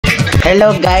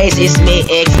Hello guys, it's me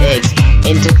XX.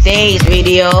 In today's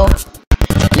video,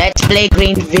 let's play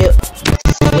greenvile.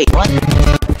 Wait, what?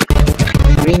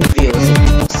 Greenville.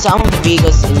 Some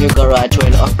vehicles in your garage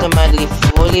will automatically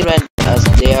fully rent as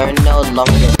they are no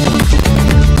longer.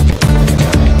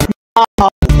 No!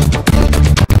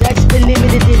 That's the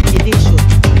limited edition.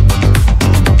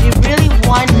 You really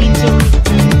want me to?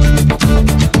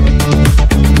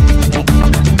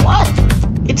 What?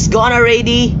 It's gone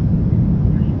already?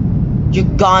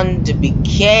 You're going to be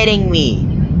kidding me.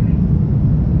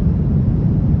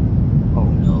 Oh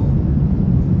no.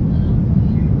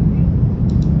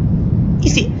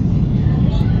 Is it?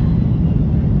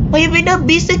 Why have you not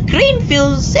been a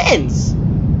greenville since?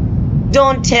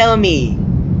 Don't tell me.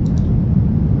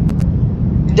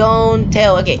 Don't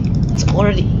tell. Okay, it's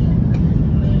already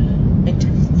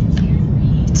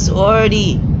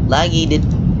laggy.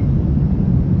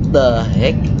 The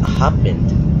heck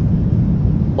happened?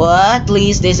 Well, at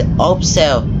least this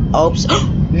upsell.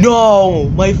 No!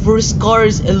 My first car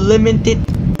is limited.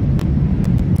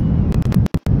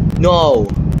 No.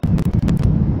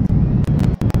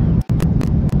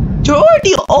 You're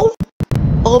already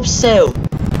upsell.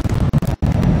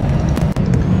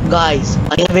 Guys,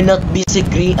 I have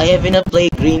not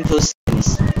played greenville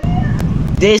since.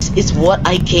 This is what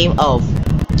I came of.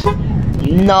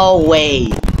 No way.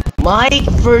 My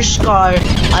first car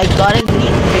I got in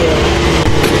greenville.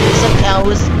 This account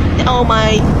was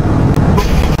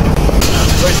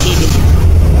we're keeping it.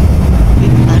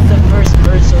 I'm the first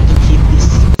person to keep this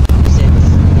since.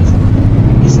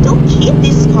 You still keep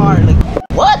this car, like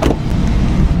what?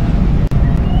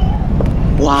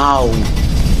 Wow.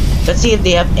 Let's see if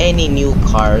they have any new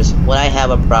cars. Well, I have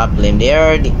a problem.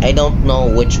 I don't know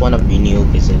which one of the new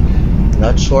is it.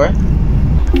 Not sure.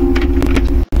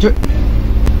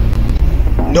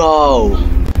 No.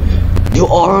 You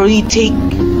already take.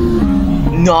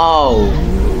 No.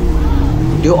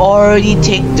 You already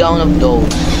take down of those.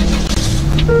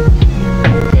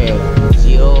 Okay.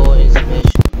 0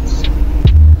 emissions.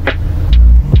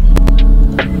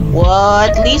 Well,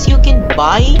 at least you can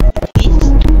buy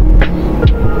these.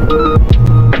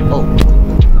 Oh.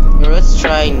 Let's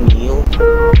try new.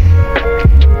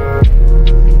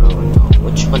 Oh no.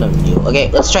 Which one of new? Okay,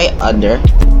 let's try other.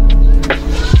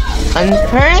 And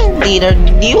apparently the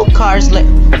new cars like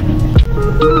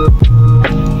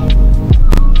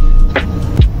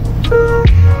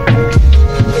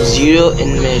 0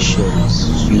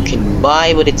 emissions. You can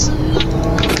buy, but it's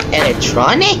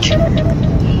electronic.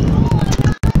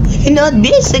 You cannot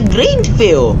be a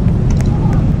greenville.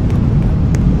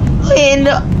 And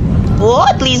well,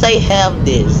 at least I have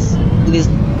this.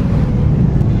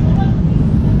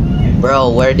 Bro,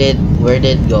 where did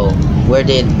go? Where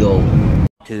did go?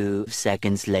 2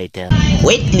 seconds later.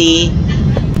 Waitly.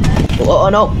 Oh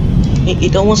no,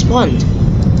 it almost spawned.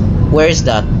 Where is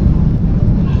that?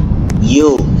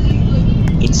 You.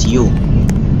 It's you.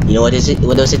 You know what is it?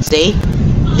 What does it say?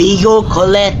 Vehicle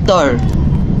collector.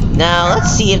 Now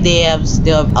let's see if they have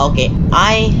still. Okay,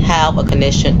 I have a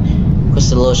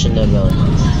solution about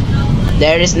this.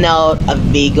 There is now a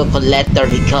vehicle collector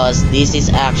because this is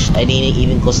actually I didn't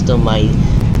even customize.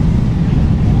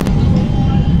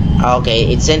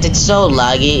 Okay, since it's so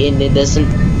laggy and it doesn't.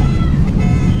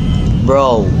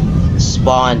 Bro,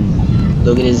 spawn.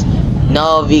 Look at this.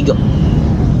 No vehicle.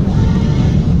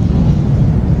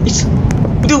 It's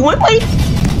the one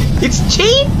it's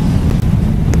chain.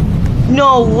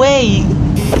 No way.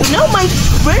 So now my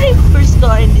very first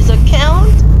car in this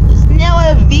account is now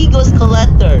a Vigos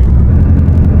collector.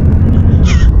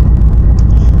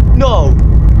 No.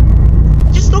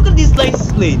 Just look at this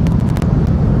license plate.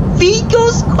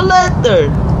 Vigos collector.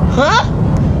 Huh?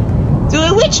 So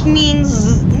which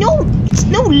means no, it's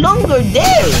no longer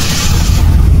there.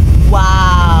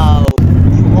 Wow.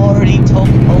 You already took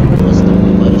almost the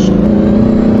population.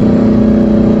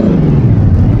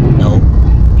 No.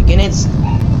 You can wait,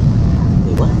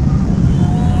 what?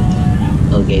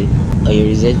 Okay. Oh, here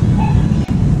is it.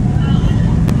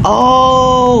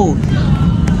 Oh!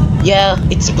 Yeah,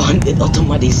 it spawned. It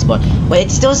automatically spawned. But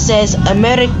it still says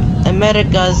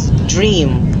America's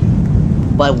dream.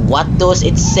 But what does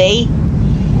it say?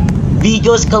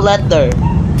 Vigos collector.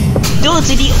 Dude,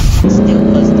 still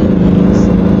customized.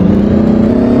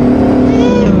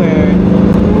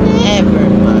 Never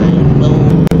mind. No.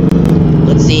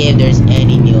 Let's see if there's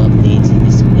any new updates in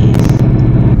this place.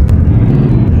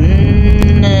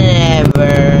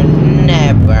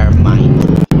 Never mind.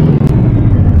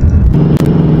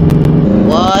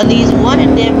 Well, at least one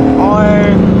of them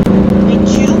are my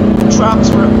 2 trucks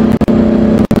for.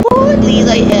 Well, at least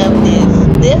I have this.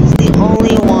 This is the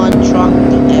only one truck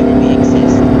to ever be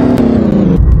exist.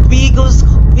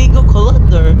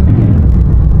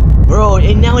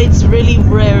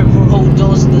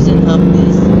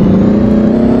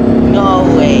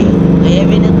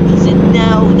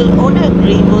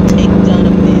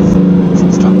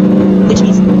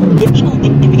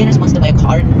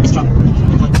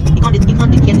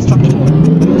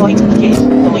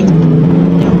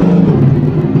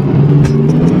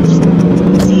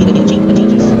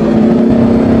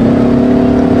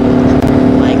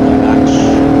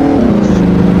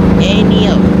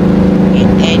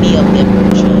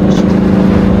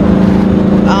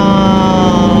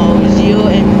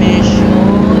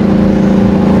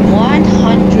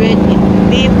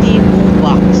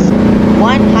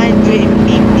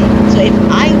 150. So if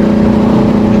I'm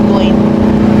going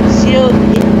zero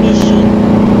emission,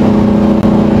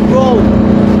 bro,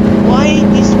 why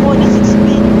this one is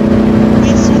speed?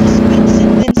 It's so speed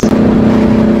sentence.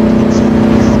 It's so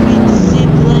speed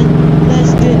sentence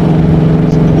less than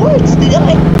words. Did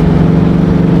I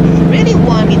really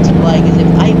want me to buy? Because if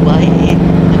I buy it,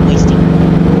 I'm wasting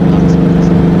lots of money.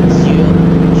 Zero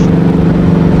emission.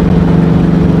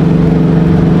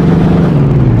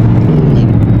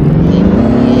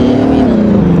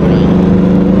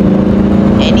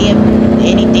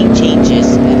 Anything changes,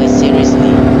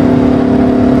 seriously.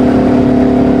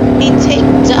 They take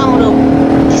down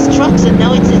these trucks, and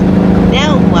now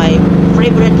now my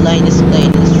favorite line is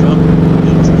playing this truck.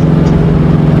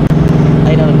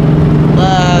 I don't know.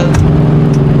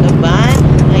 The band,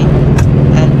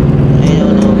 I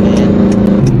don't know, man.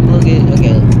 Okay.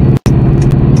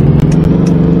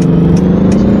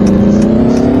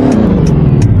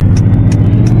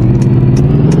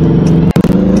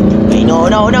 Wait, no.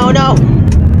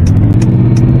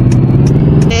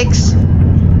 X.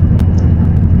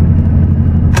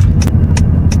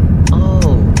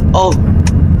 Oh,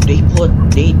 they put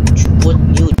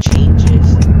new changes.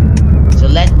 So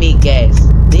let me guess.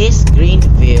 This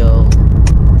greenvile.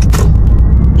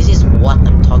 This is what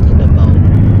I'm talking about.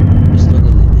 Just look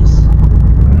at this.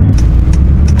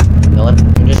 You know what?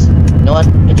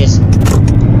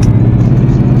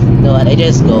 I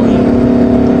just go here.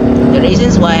 The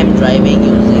reasons why I'm driving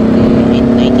using the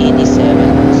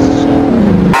 1987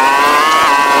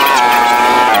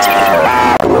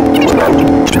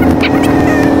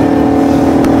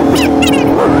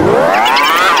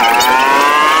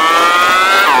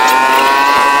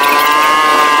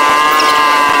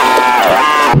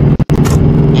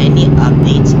 Any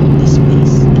updates on this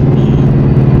place?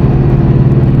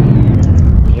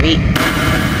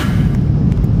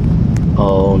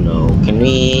 Oh no, can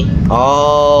we?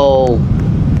 Oh,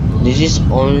 this is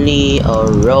only a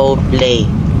role play.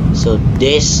 So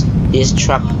this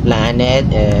truck planet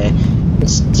it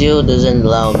still doesn't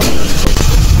allow me.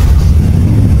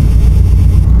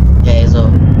 Okay, so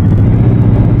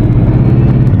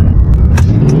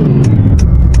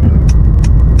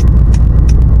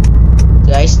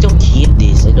I still keep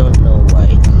this. I don't know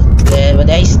why, but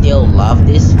I still love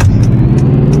this.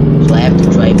 So I have to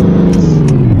drive this.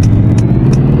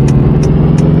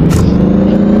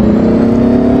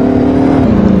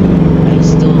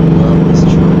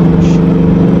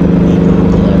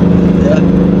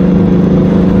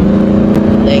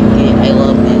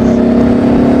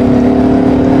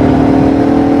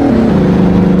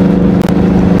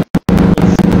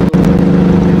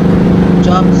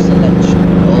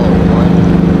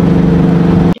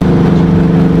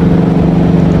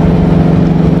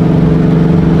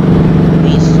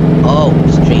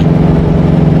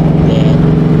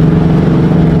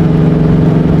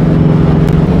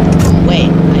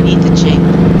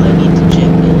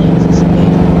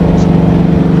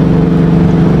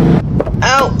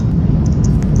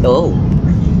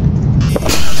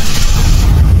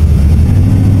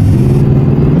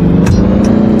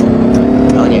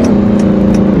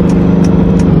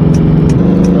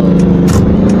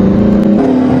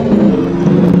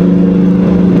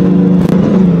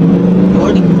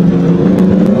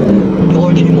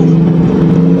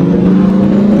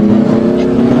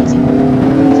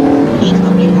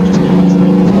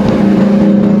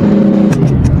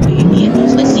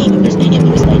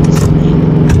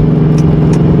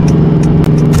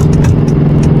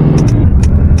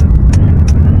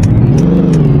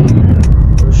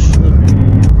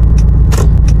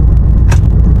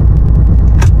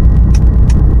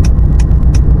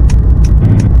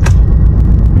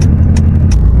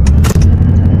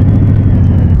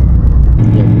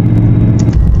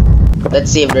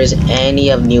 Let's see if there's any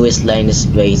of newest Linus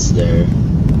plates there.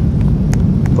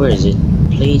 Where is it?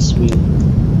 Plates review.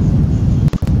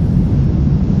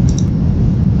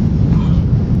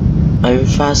 I'm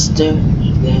faster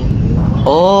than.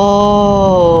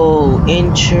 Oh,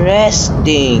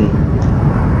 interesting.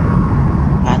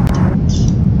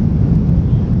 Patterns.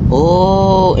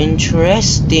 Oh,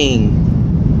 interesting.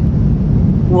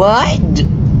 What?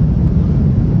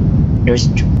 There's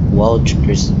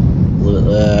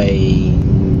I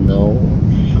know.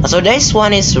 So this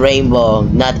one is rainbow,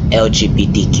 not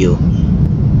LGBTQ.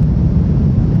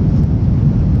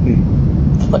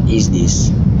 What is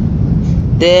this?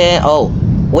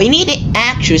 We need an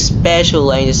actual special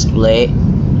line display.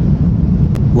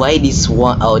 Why this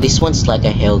one? Oh, this one's like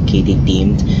a Hello Kitty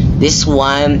themed. This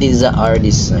one is a art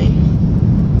design.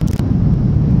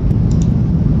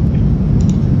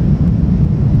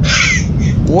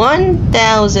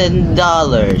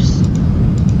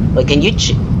 $1,000. But can you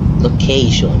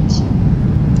locations?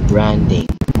 Branding.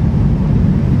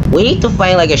 We need to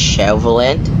find like a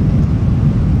shelvent.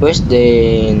 First,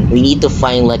 then we need to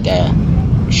find like a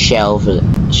shelving.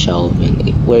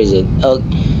 Where is it? Oh,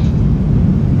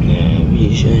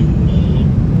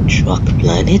 vision truck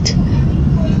planet.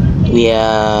 We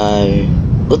are.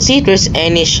 Let's see if there's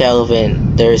any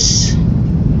shelving. There's.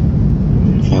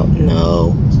 Oh,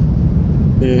 no.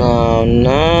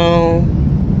 No.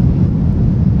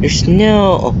 There's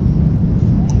no.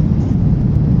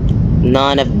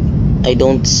 None of. I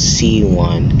don't see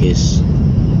one because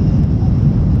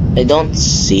I don't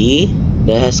see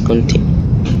that has contain.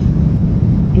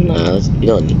 No, you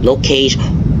don't need location.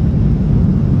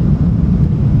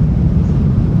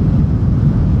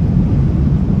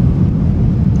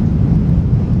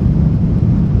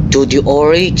 Dude, you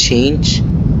already changed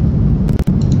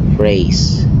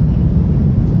phrase.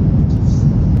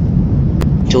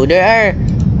 So there.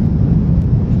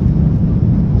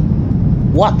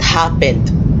 What happened?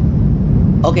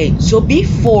 Okay, so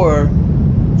before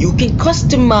you can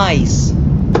customize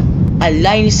a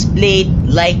license plate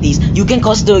like this. You can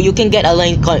get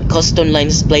a custom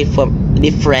license plate from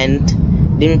different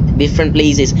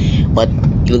places. But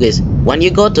look at this. When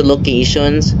you go to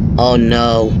locations, oh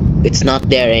no, it's not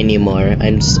there anymore.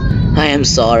 I am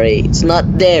sorry, it's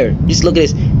not there. Just look at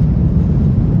this.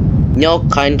 No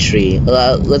country.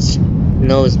 Let's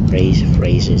no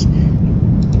phrases.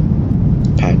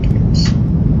 Patterns.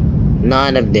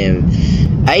 None of them.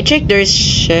 I checked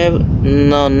there's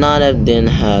no, none of them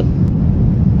had.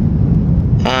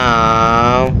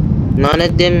 None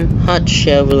of them had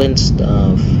shovel and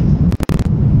stuff.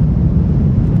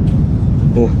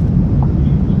 Ooh.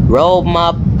 Road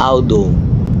map auto.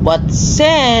 But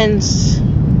since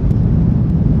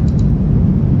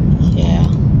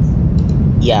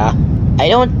yeah, I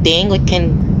don't think we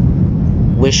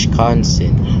can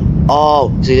Wisconsin.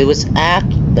 Oh, so it was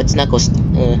that's not cost.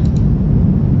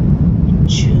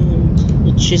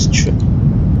 It's just true.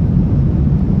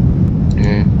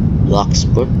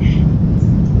 Bloxburg.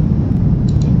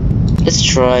 Let's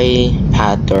try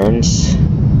patterns.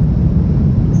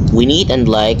 We need and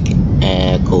like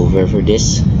a cover for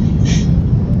this.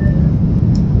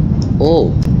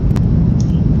 Oh,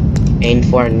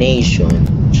 information.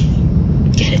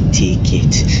 Get a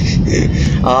ticket.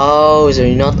 Oh, so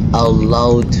you're not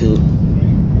allowed to.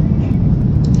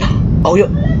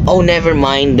 Oh, never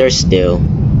mind. There's still.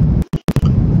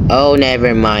 Oh,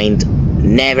 never mind.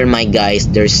 Never mind, guys.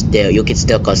 There's still. You can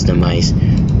still customize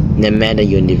the meta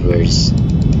universe.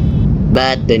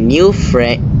 But the new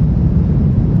frame.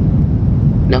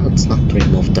 No, it's not to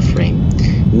remove the frame.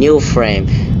 New frame.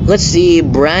 Let's see.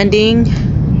 Branding.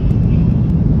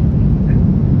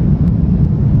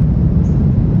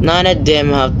 None of them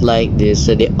have like this.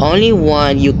 So the only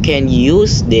one you can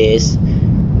use this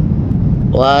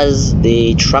was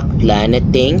the truck planet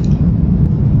thing,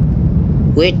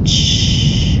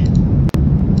 which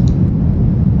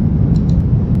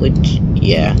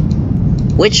yeah,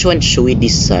 which one should we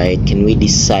decide? Can we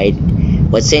decide?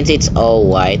 But since it's all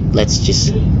white, let's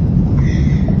just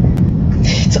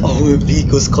it's all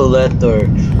vehicles collector.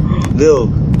 Look,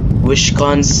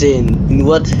 Wisconsin.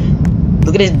 What?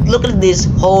 Look at it. Look at this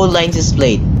whole license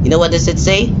plate. You know what does it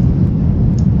say?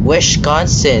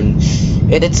 Wisconsin.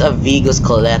 It's a vehicles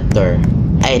collector.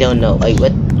 I don't know.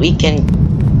 What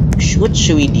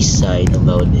should we decide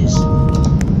about this?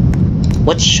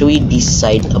 What should we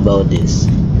decide about this?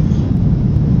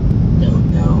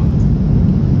 No.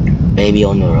 Maybe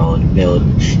on the road. Build.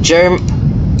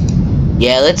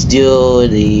 Yeah, let's do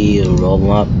the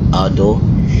roadmap auto.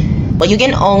 But you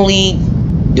can only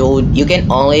do.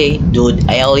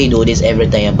 I only do this every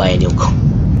time I buy a new car.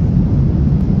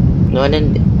 No,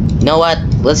 then. You know what?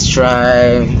 Let's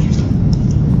try.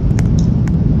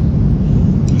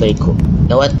 Very cool. You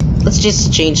know what? Let's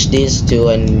just change this to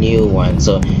a new one.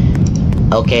 So,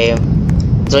 okay.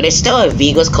 So there's still a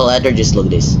vehicles collector. Just look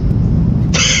at this.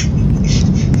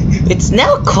 It's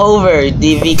now covered.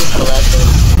 The vehicles collector.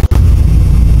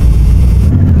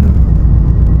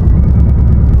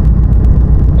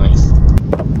 Nice.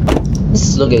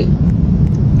 Let's look at it.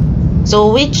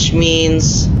 So which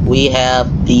means we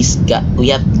have this guy.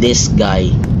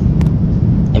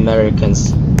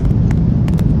 Americans.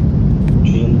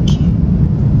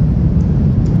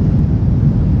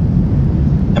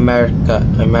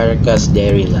 America's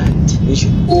Dairyland.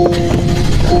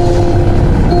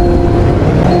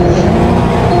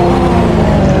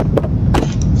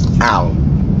 Ow.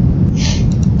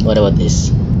 What about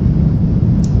this?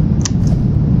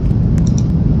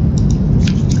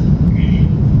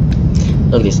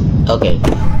 Look at Okay.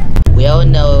 We all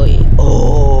know.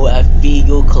 Oh, a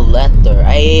figure collector.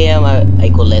 I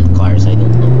collect cars. I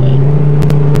don't know why,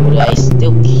 but I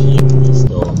still keep this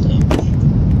the whole time.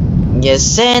 Yes,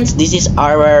 since this is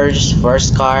our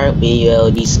first car, we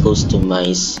will this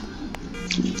customize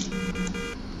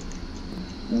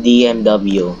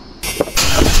DMW.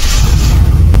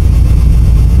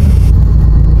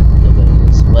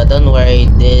 But don't worry,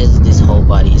 this whole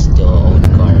body is still old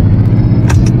car.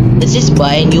 Let's just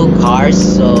buy a new car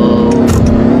so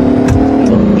we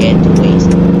don't get to waste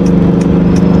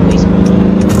money.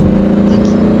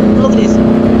 Look at this.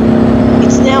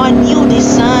 It's now a new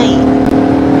design.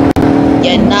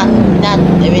 Yeah,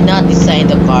 I will not design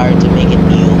the car to make it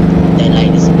new. Then I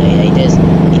display.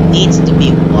 It needs to be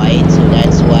white, so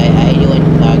that's why I do in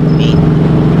fact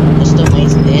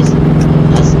customize this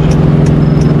as new.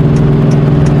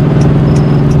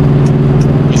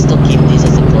 I still keep this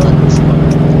as a collector's car.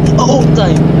 The whole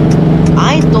time.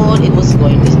 I thought it was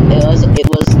going to it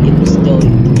was still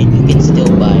you can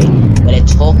still buy, but it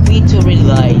took me to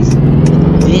realize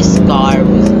that this car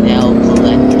was now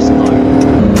collector's car.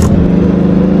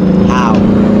 How?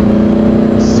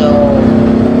 So,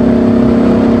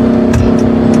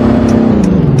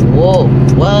 whoa,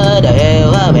 what the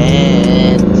hell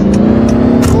happened?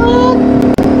 What?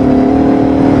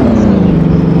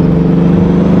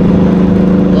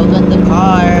 Look at the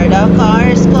car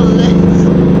is collector's.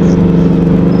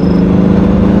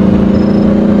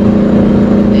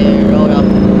 There, hold up,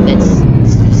 let's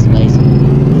slice it.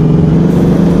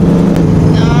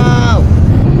 No!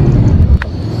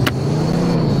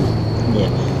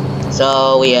 Yeah. So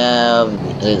we have.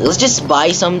 Let's just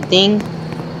buy something.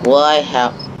 Why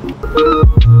have?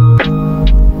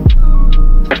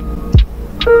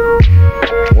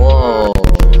 Whoa.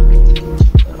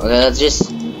 Okay, let's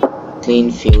just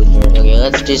clean filter. Okay,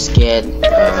 let's just get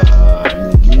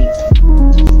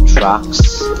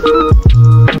trucks.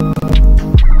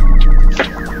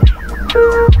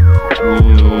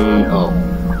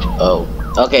 Oh.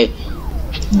 Okay.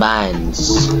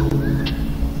 Bands.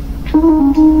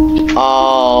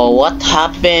 Oh, what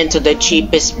happened to the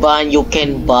cheapest band you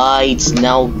can buy? It's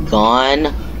now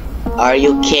gone. Are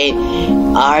you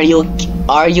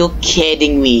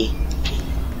kidding me?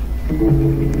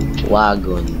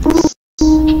 Wagons.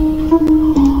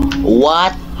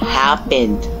 What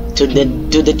happened to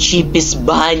the cheapest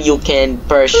band you can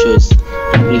purchase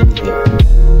in Greenville?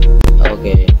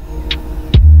 Okay.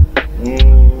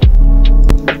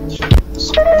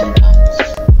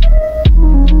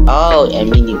 Oh, and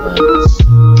minivans.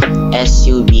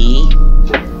 SUV.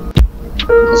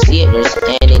 Let's see if there's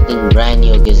anything brand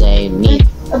new because I need.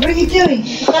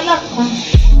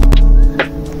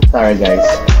 Sorry guys.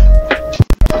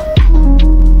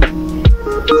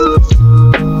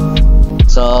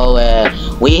 So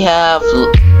we have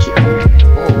you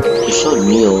showed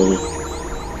new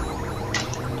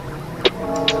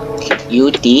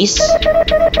UTs.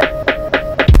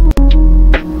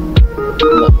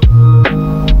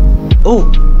 Oh,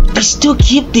 they still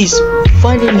keep this.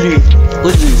 Finally,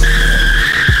 look at this.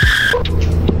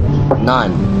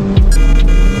 None.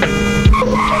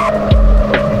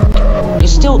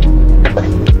 It's still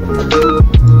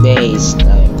base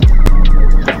style.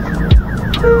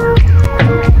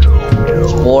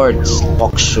 Sports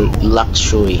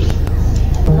luxury.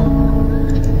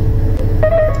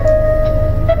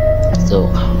 So,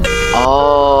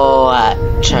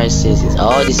 choices.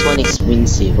 Oh, this one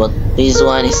expensive, but this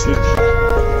one is.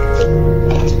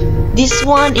 This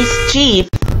one is cheap,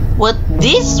 but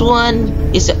this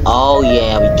one is. Oh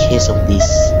yeah, because of this,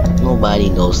 nobody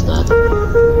knows that.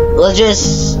 Let's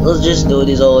just do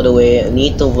this all the way. I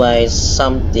need to buy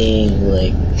something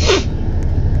like.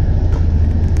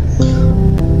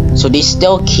 So they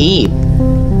still keep.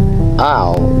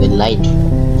 Oh, the light.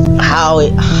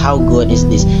 How good is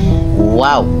this?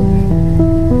 Wow.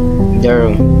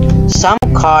 There, some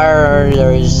cars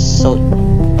are so.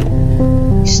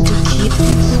 Still keep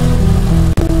this.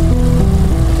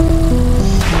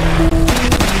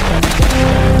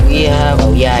 We have.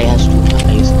 Oh yeah, I used to.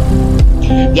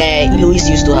 Yeah, Luis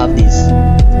used to have this,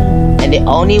 and the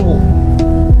only.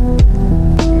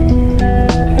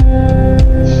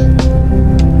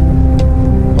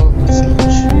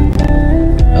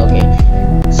 Okay,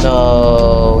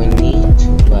 so we need to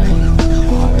buy a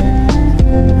car.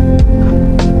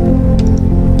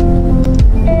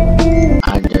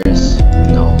 Others,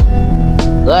 no.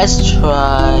 Let's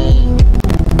try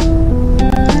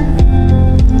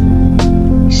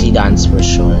sedans for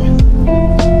sure.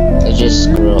 Let's just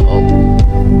scroll up.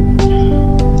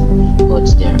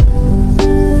 What's there?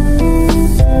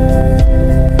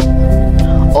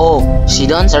 Oh, sedans.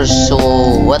 sedans are so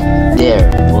what there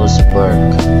was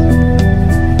work.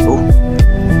 Oh,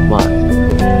 what?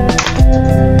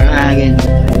 Again.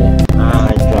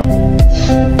 I dropped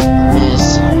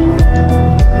this.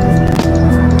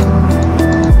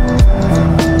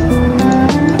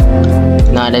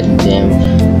 Not at them.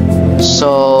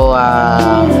 So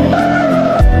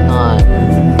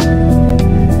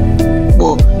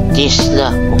oh,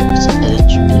 Tesla. Oh, it's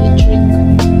electric.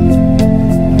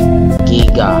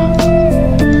 Giga.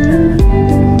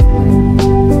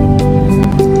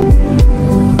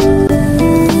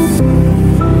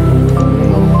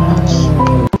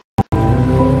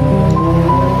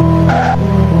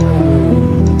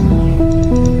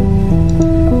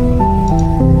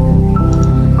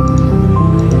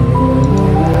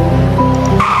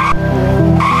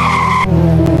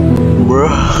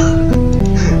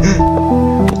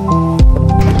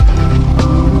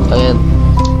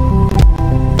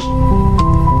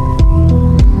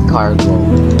 Cargo.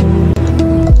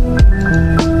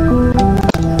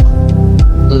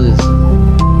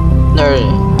 There.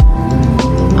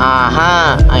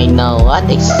 Aha! I know what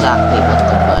exactly what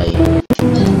to buy.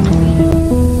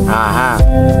 Aha!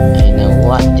 I know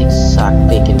what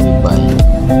exactly can we buy.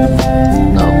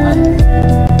 No.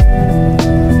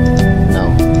 No.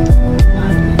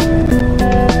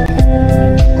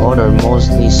 Oh, they're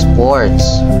mostly sports.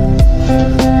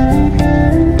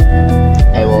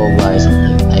 I will buy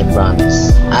something. I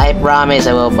promise. I promise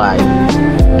I will buy.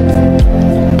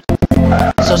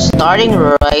 So starting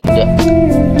right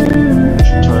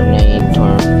tornado.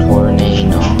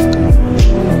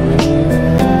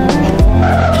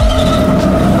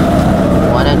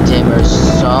 One of them are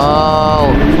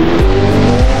so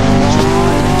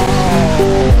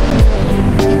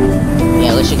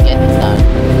yeah, we should get it done.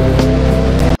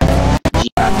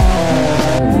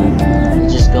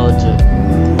 Let's just go to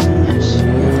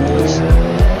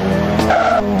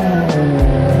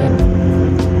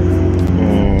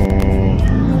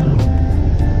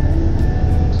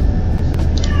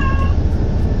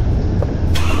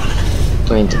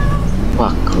 20.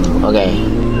 Fuck. Okay.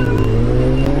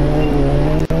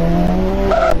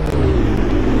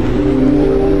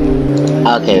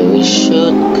 Okay, we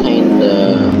should kinda.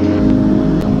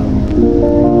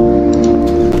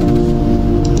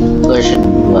 We should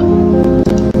what?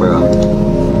 Bro.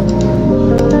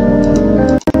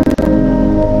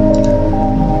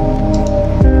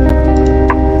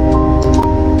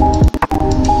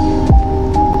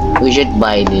 We should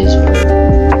buy this.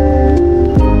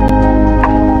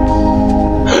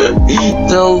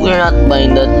 No, we're not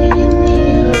buying that.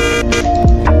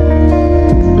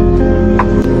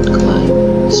 Come on,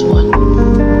 this one.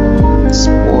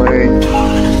 Sport.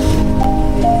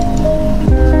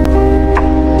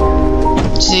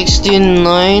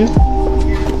 69.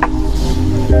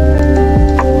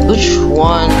 Which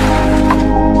one?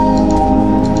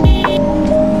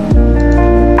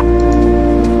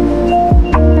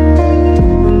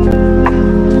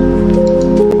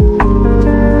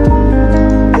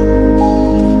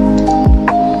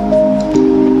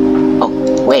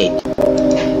 Wait.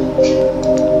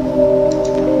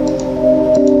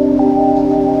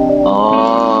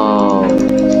 Oh.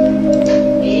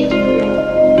 You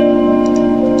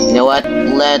know what?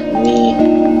 Let me.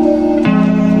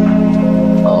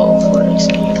 Oh, for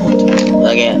XP.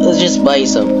 Okay, let's just buy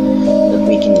some that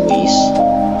we can waste.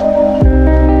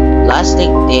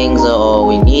 Plastic things. Oh,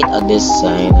 we need a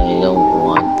design. I don't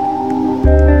want.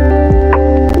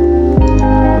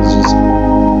 Let's just.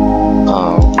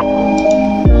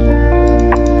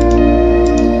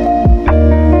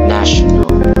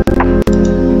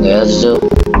 Let's do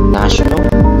national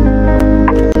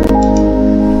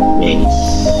base.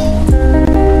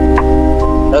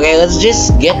 Okay, let's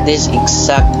just get this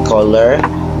exact color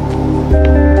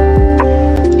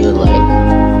you like.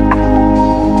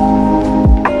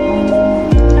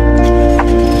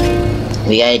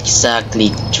 We got exactly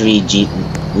 3 jeep.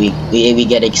 We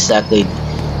get exactly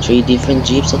 3 different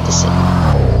jeeps at the same.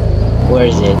 Where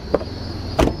is it?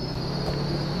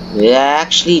 Did I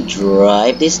actually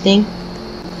drive this thing?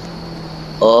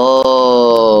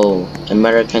 Oh,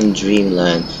 American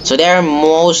Dreamland. So they are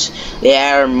mostly.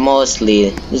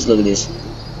 Just look at this.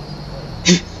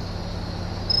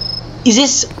 Is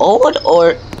this old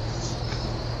or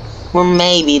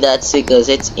maybe that's because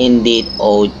it's indeed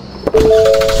old.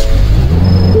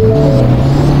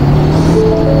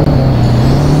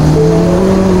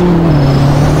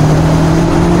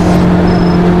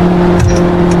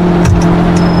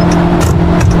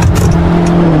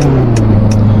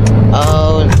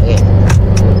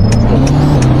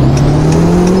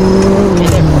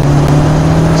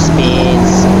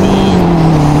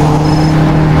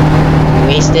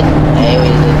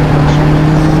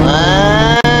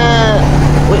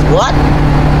 What?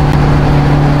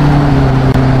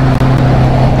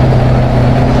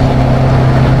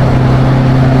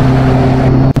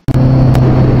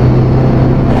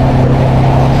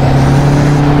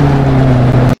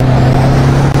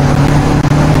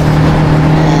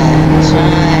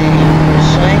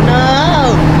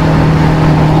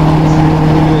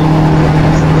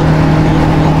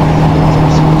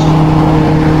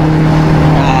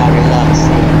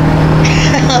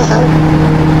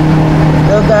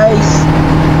 So guys,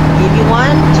 if you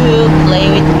want to play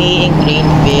with me in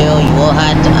Greenville, you will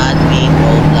have to add me in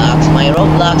Roblox. My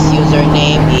Roblox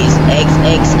username is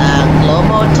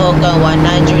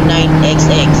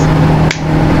xxanglomotoka109xx.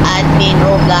 Add me in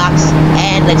Roblox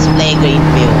and let's play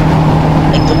Greenville.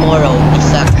 Like tomorrow,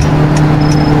 exact.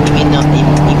 If you know, if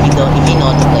you know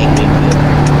how to play Greenville,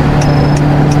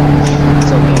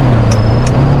 it's okay.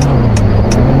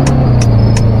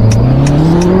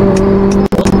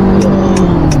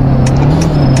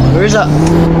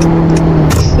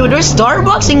 Dude, there's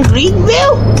Starbucks in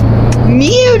Greenville?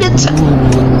 Near the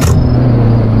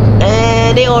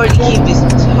and they already keep these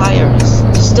tires.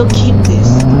 They still keep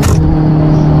this.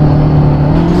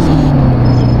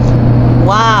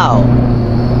 Wow.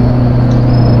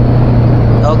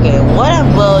 Okay, what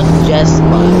about just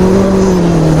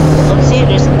let's see if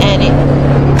there's any.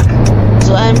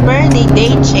 So apparently they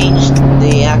changed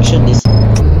the actual the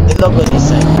logo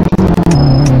design.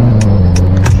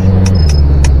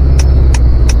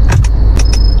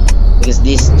 Because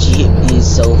this Jeep is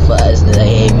so fast that I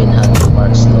even have to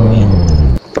park slowing.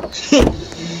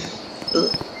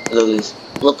 Look at this.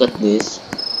 Look at this.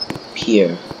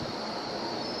 Here.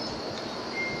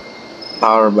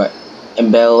 Powered by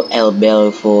El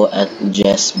Belfo at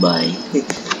Just Buy.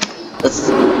 There's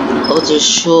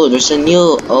a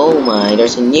new,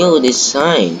 there's a new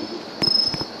design.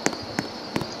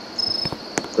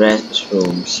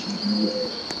 Restrooms.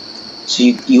 So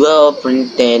you will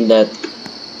pretend that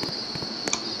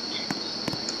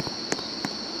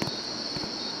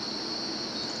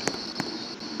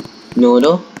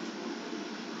Noodle?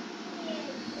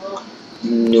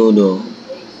 Can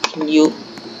you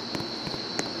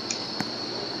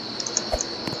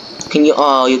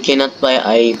you cannot buy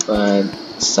iPad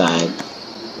side.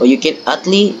 Or you can at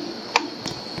least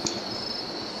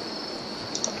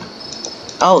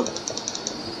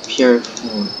pure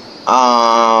phone.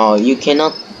 You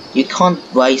can't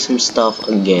buy some stuff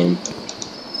again.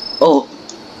 Oh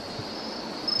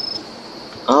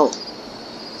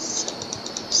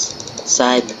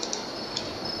side.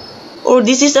 Or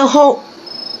this is a whole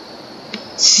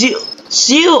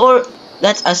seal or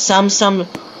that's a Samsung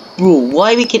rule.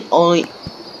 Why we can only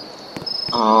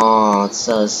it's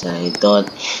so sad. Thought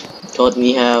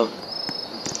we have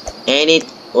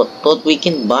thought we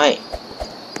can buy.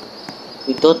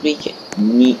 We thought we can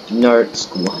nerd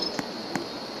squad.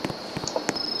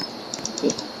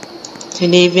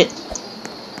 David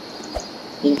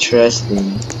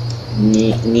interesting.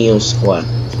 Neo squad.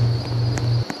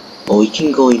 Oh, we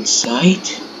can go inside?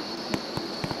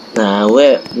 Nah,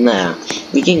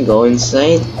 we can go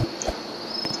inside.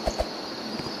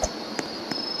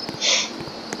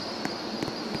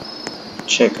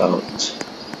 Check out.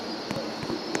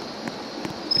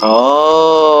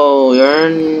 Oh,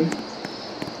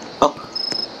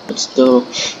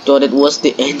 thought it was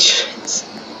the entrance.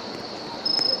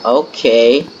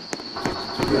 Okay.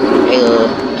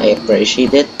 I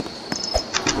appreciate it.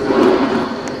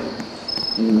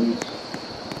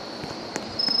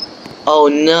 Oh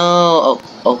no!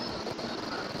 Oh.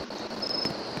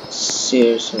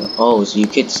 Seriously? Oh, so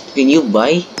can you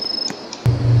buy?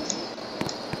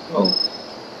 Oh.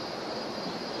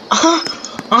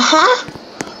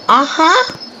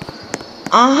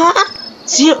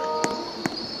 Zero.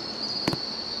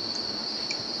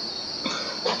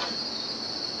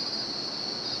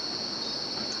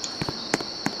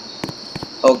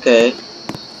 Okay.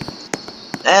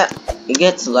 It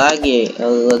gets laggy.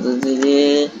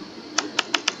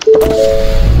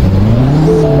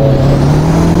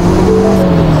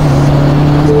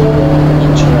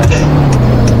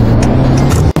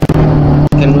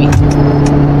 Can we?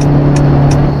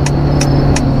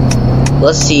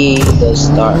 Let's see the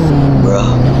star, bro.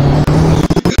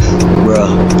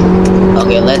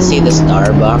 Okay, let's see the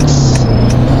Starbucks.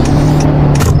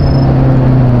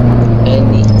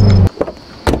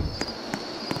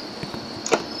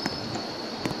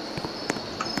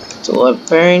 So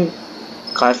apparent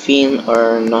caffeine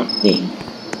or nothing.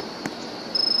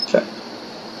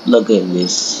 Look at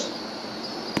this.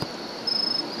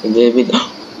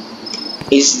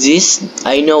 Is this?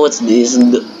 I know what's this.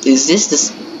 Is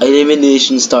this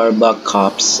elimination Starbucks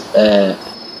cups?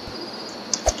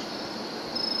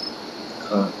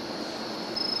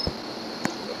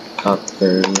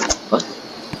 What?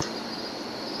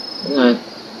 Not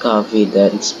coffee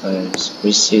that expires.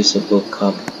 Reusable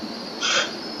cup.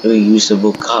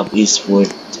 Reusable cup is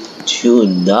worth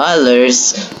 $2.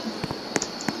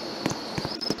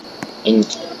 In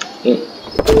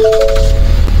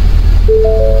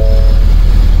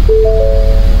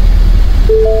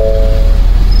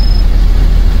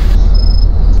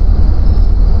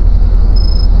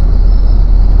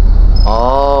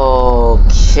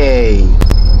okay.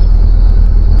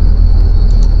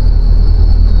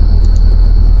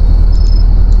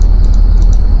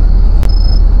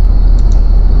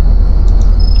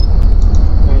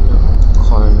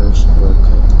 Corners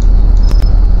worker.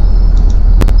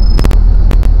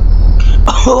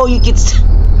 Oh, you can.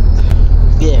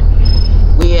 Yeah,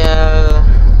 we I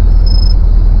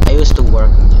used to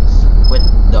work on this with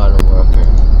dollar worker.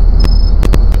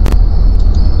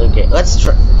 Okay, let's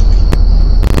try.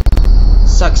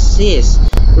 Success.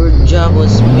 Your job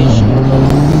was mission.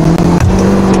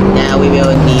 Now we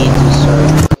will need to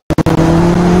serve.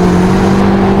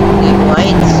 Why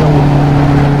it's so?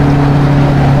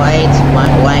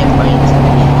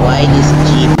 Why this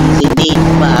jeep is indeed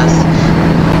fast?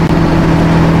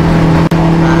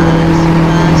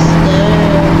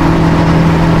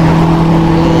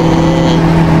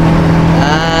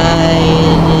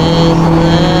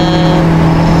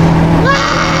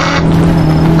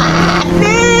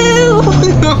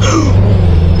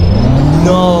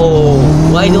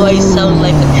 Why do I sound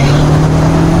like a cow?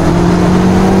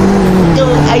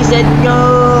 Dude, I said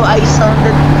no. I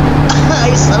sounded.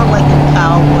 I sound like a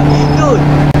cowboy. Dude,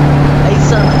 I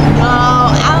sound like no.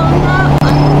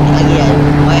 Again,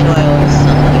 why do I always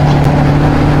sound like a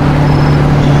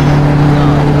no?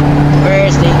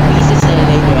 First they pieces and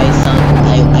later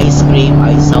I scream.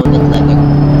 I sound like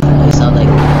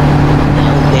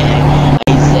now there. I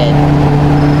said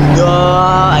no.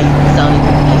 I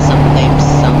sometimes sounded like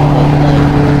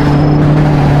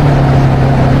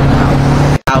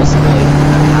house boy,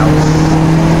 house.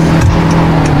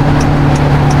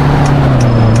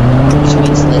 Which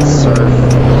means let's serve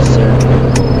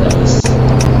guys.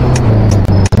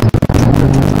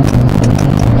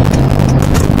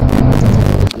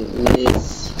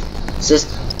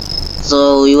 So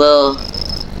we will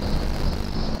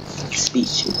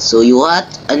speech. So you what?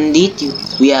 Indeed,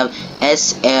 we have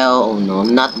SL. Oh no,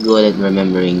 I'm not good at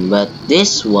remembering. But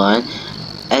this one,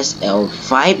 SL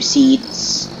 5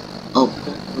 seats. Oh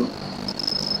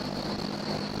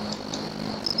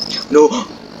no,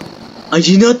 I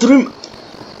did not remember.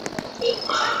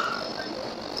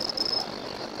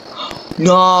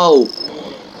 No,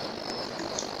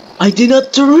 I did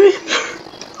not remember.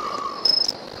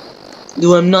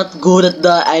 Dude, I'm not good at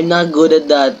that. I'm not good at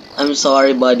that. I'm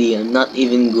sorry, buddy. I'm not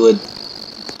even good.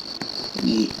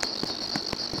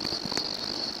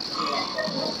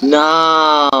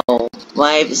 No.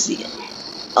 Why?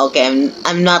 Okay,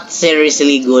 I'm not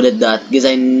seriously good at that because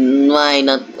I might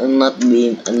not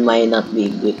be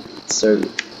good. Sir.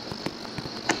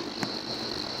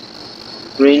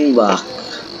 Greenback.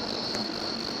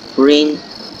 Green.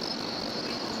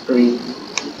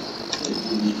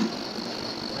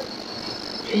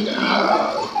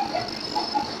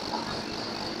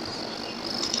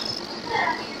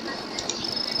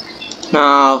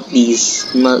 No, please.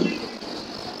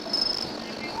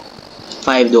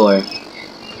 5 door.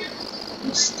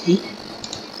 See?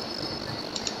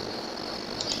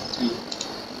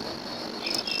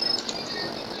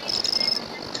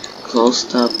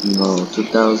 Closed up? No.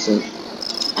 2000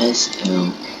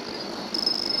 SL.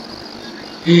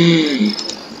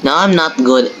 No, I'm not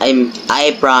good.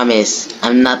 I promise.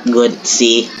 I'm not good.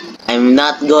 See? I'm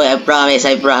not good. I promise.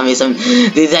 I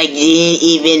didn't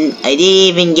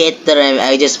even get the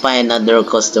I just find another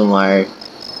customer.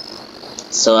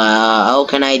 So how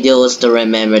can I do is to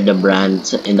remember the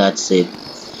brand and that's it.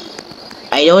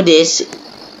 I do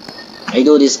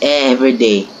this every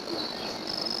day.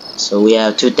 So we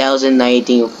have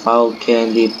 2019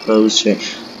 Falcon Deep Processor,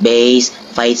 base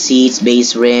 5 seats,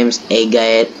 base rims,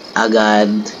 agate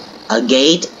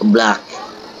black.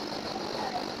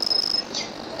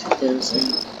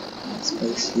 2000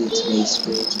 5 seats, base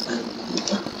rims,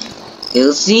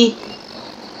 you'll see.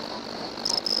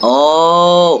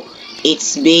 Oh,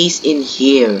 it's based in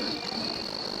here.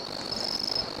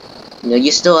 No, I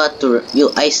still have to.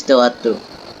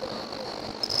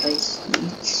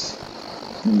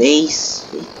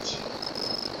 Basic.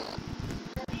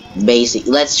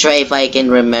 Let's try if I can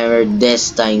remember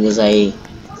this time, cause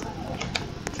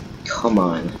come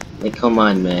on,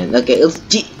 man. Okay,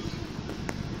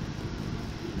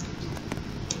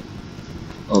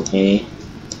 okay.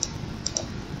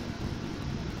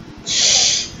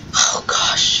 Oh God.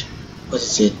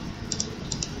 is it?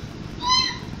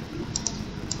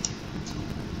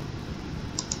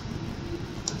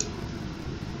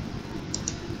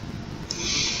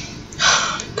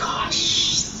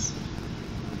 Gosh.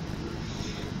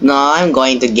 No, I'm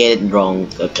going to get it wrong.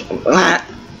 Okay.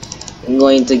 I'm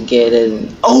going to get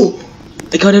it. Oh!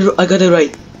 I got it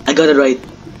right. I got it right.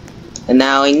 And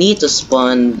now I need to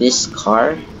spawn this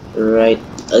car. Right.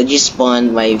 I just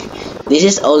spawned my. This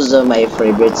is also my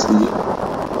favorite sleep.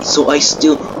 So I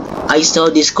saw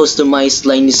this customized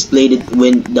line display that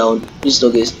went down. Just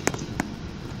look guys.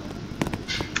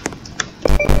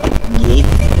 Gate.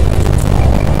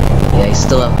 Yeah, I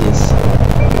still have this.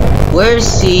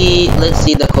 Where's the? Let's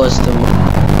see the custom.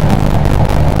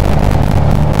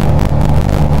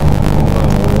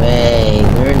 No way,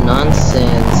 they're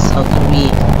nonsense. How can we?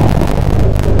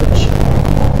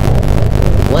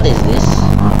 What is this?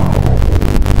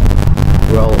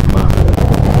 Roma.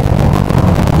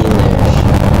 Dealers.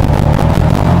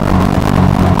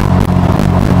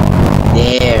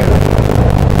 There.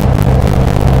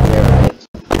 Right.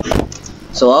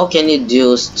 So how can you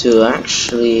do to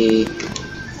actually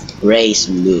raise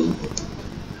blue?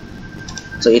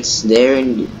 So it's there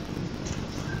in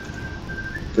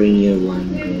premium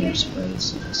 1 grams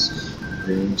prices.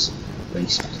 Grams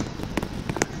raise blue.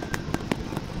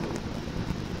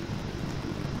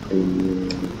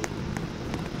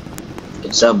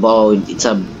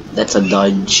 That's a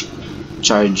Dodge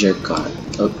Charger car.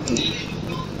 Okay.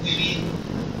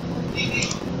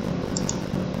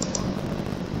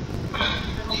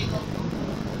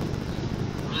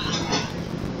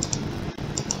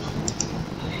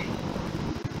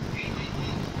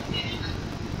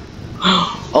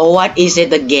 Oh, what is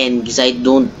it again? Because I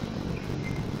don't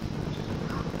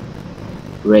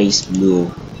raise blue.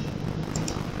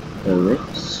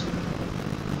 Lyrics.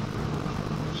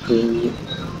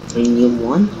 Premium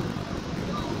 1?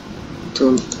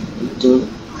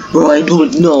 Bro, I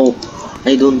don't know.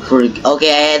 I don't forget.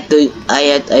 Okay, I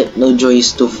had no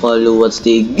choice to follow what's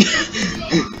the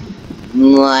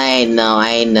I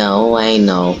know.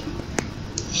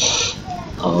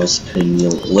 Oh, it's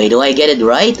premium. Wait, do I get it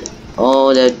right?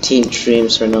 Oh, the team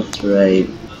trims are not right.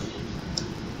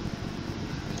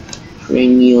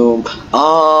 Premium.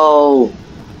 Oh,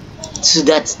 so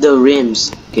that's the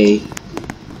rims. Okay.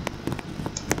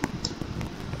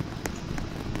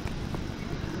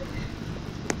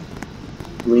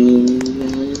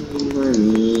 Remember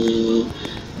me.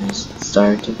 I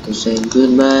started to say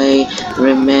goodbye.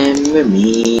 Remember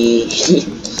me.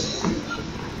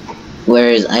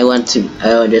 Whereas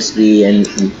I'll just be an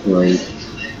employee.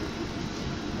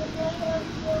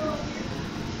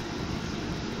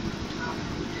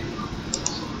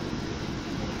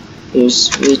 You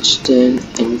switched to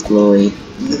employee.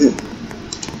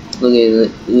 Okay,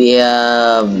 we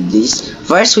have this.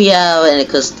 First we have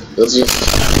let's just.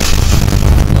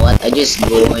 You know what? I'm just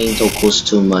going to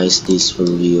customize this for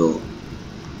you.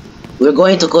 We're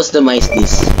going to customize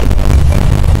this.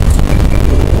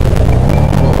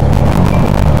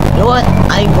 You know what?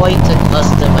 I'm going to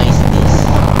customize this.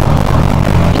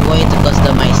 I'm going to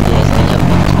customize this and have it.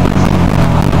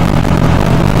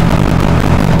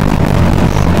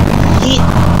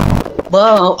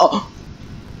 Wow. Oh.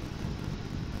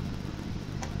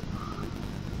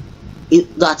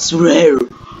 That's rare.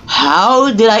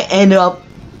 How did I end up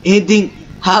hitting?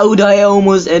 How did I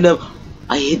almost end up?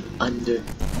 I hit under.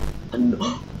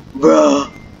 Bruh.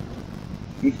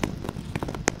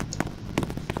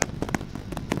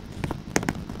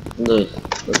 Good.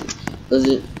 Does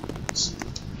it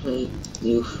play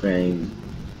new frame?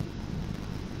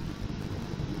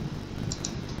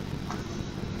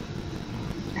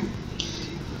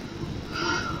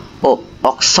 Oh,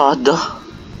 Oxada.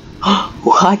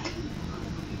 What?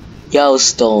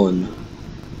 Yellowstone.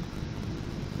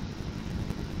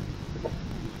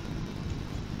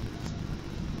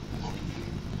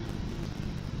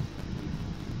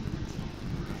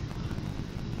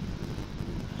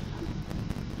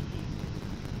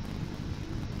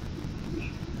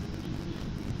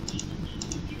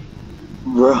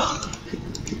 Bro.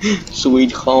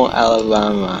 Sweet Home,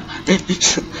 Alabama.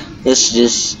 It's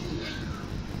just.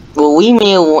 Well,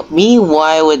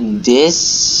 meanwhile with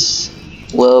this,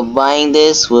 we're buying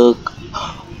this.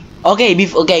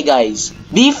 Okay, guys.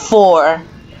 Before,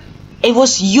 it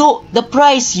was the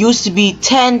price used to be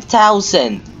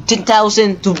 10,000 to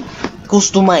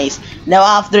customize. Now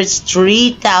after it's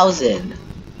 3,000.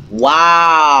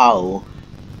 Wow.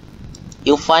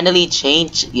 You'll finally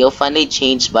change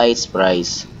by its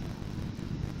price.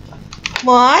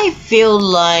 Well, I feel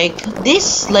like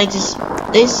this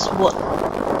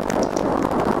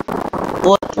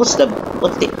what's the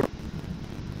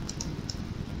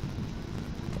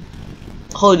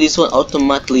how this one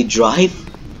automatically drive?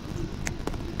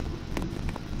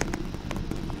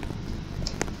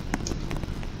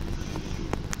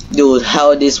 Dude,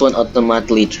 how this one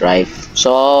automatically drive?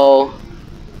 So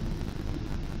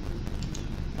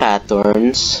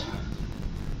patterns.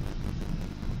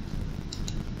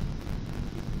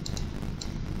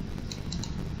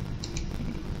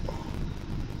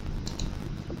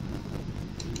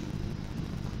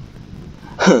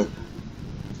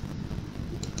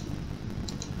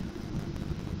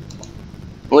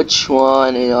 Which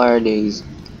one are these?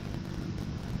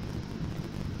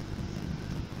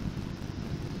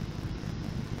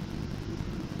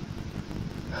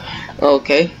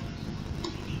 Okay.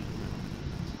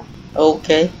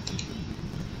 Okay.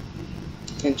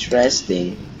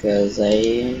 Interesting. Cause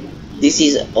this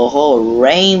is a whole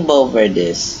rainbow for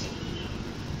this.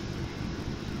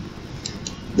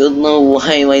 Don't know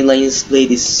why my license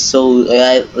plate is so.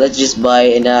 Let's just buy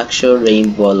an actual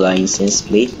rainbow license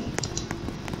plate.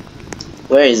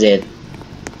 Where is it?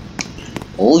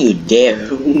 Oh, you dare!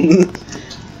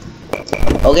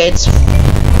 Okay, it's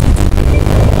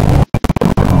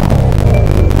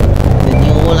the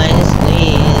new license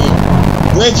plate.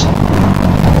 Let's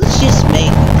just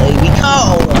make a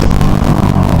car.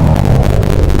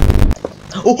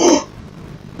 Oh.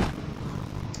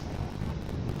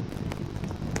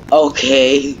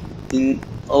 Okay.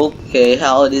 Okay,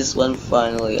 how this one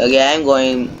finally? Okay,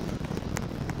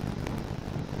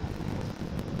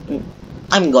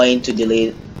 I'm going to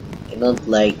delete. I don't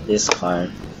like this car.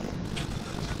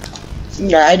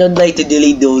 Yeah, I don't like to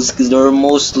delete those because they're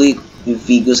mostly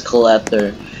Vigo's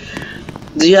collector.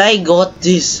 Yeah, I got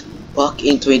this back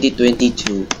in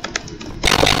 2022.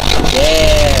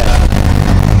 Yeah.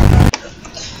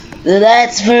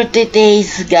 That's for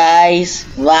today's guys.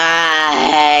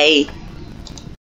 Bye.